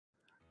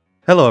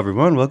Hello,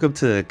 everyone. Welcome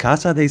to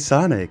Casa de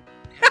Sonic.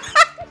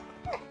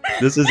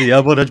 This is the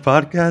Elbow Nudge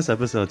Podcast,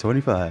 episode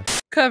 25.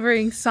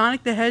 Covering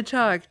Sonic the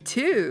Hedgehog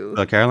 2.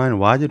 So, Caroline,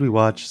 why did we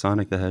watch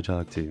Sonic the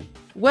Hedgehog 2?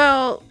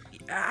 Well,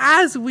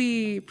 as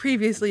we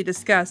previously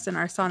discussed in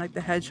our Sonic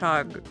the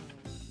Hedgehog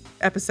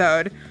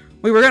episode,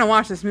 we were going to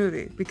watch this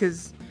movie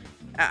because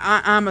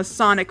I'm a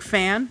Sonic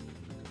fan,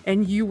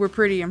 and you were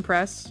pretty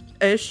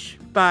impressed-ish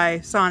by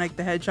Sonic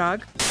the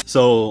Hedgehog.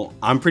 So,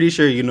 I'm pretty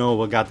sure you know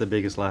what got the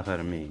biggest laugh out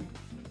of me.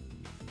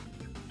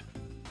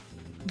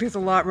 There's a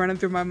lot running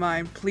through my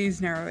mind. Please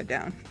narrow it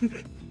down.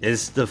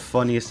 It's the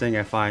funniest thing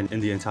I find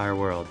in the entire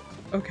world.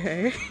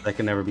 Okay. That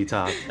can never be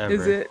topped, ever.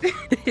 Is it?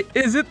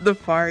 Is it the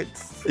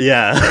farts?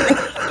 Yeah.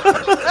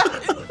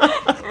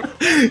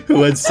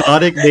 When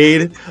Sonic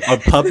made a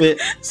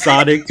puppet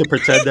Sonic to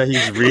pretend that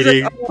he's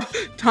reading.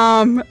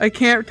 Tom, I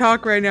can't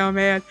talk right now,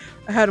 man.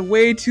 I had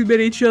way too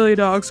many chili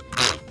dogs.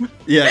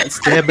 Yeah,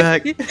 stand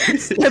back.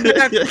 Stand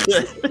back.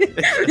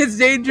 It's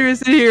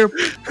dangerous in here.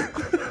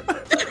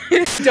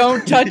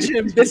 Don't touch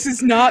him. This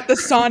is not the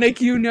Sonic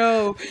you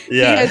know.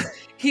 Yeah.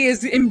 He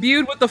is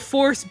imbued with the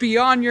force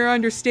beyond your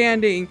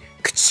understanding.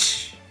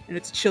 And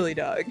it's chili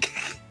dog.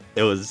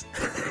 It was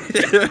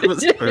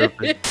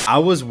perfect. I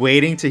was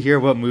waiting to hear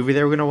what movie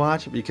they were gonna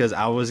watch because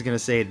I was gonna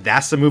say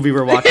that's the movie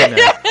we're watching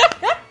now.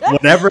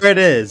 Whatever it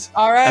is.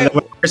 All right.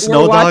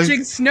 We're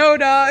watching Snow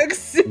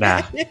Dogs.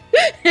 Nah.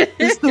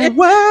 It's the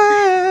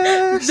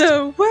worst.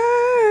 The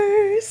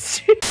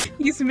worst.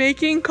 He's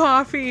making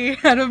coffee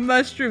out of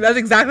mushroom. That's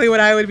exactly what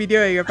I would be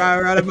doing if I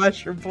were on a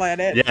mushroom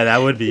planet. Yeah, that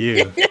would be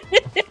you.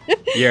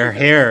 Your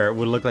hair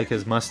would look like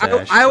his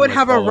mustache. I would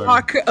have a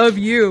rock of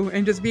you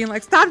and just being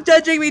like, stop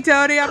judging me,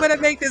 Tony. I'm going to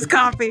make this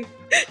coffee.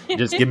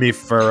 Just give me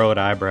furrowed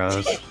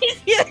eyebrows.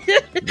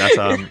 That's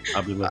how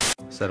I'll be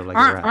set up like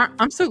a rat.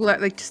 I'm so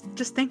glad. Like,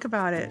 just think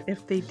about it.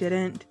 If they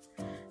didn't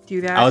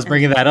do that. I was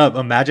bringing that up.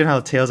 Imagine how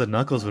Tails and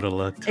Knuckles would have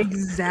looked.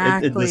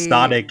 Exactly. In the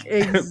Sonic.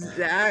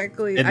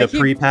 Exactly. In the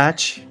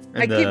pre-patch.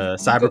 In the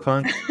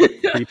Cyberpunk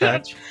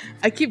pre-patch.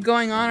 I keep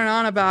going on and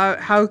on about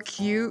how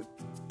cute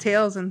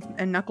Tails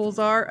and Knuckles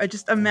are. I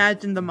just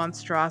imagine the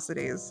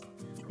monstrosities.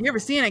 You ever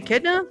seen an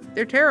echidna?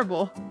 They're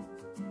terrible.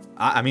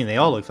 I mean, they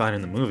all look fine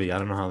in the movie. I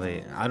don't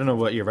know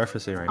what you're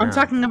referencing right now. I'm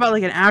talking about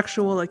like an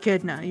actual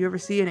echidna. You ever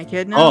see an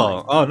echidna?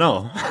 Oh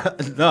no.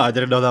 No, I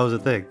didn't know that was a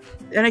thing.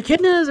 An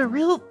echidna is a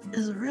real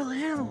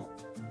animal.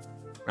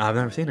 I've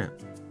never seen it.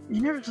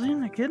 You never seen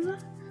an echidna?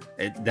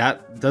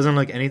 That doesn't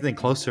look anything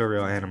close to a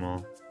real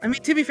animal. I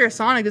mean, to be fair,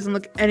 Sonic doesn't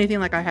look anything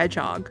like a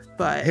hedgehog,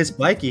 but his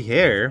spiky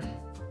hair.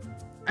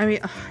 I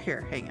mean,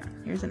 here, hang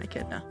on. Here's an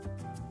echidna.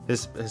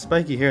 His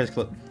spiky hair is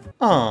close.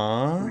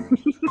 Aww.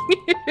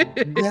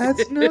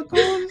 That's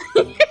Knuckles?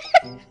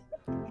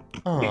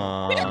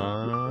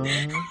 Aww.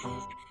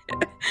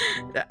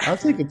 I'll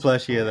take a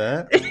plushie of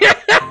that.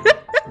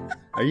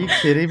 Are you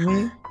kidding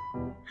me?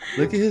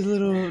 Look at his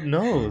little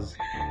nose.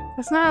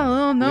 That's not a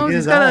little nose.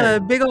 He's got a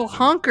big old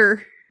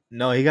honker.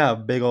 No, he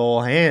got big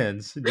old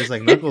hands, just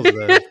like Knuckles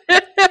does.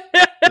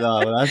 No,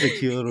 but that's a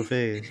cute little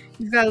face.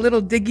 He's got a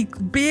little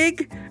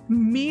big,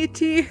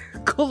 meaty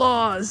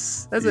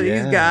claws. That's what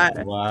he's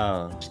got.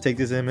 Wow. Just take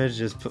this image,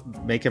 just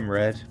make him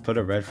red. Put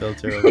a red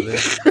filter over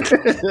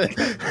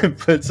there.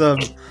 Put some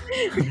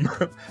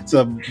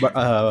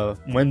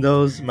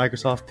Windows,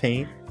 Microsoft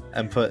Paint,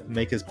 and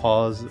make his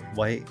paws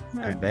white,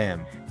 and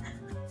bam,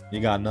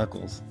 you got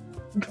Knuckles.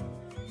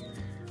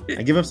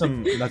 And give him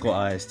some knuckle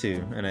eyes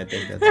too, and I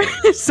think that's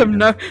it. some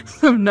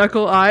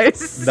knuckle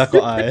eyes.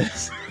 Knuckle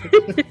eyes.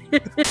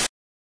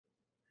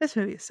 This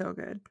movie is so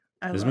good.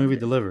 This movie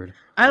delivered.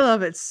 I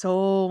love it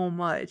so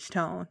much,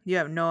 Tone. You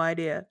have no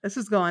idea. This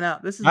is going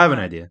up. I have an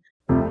idea.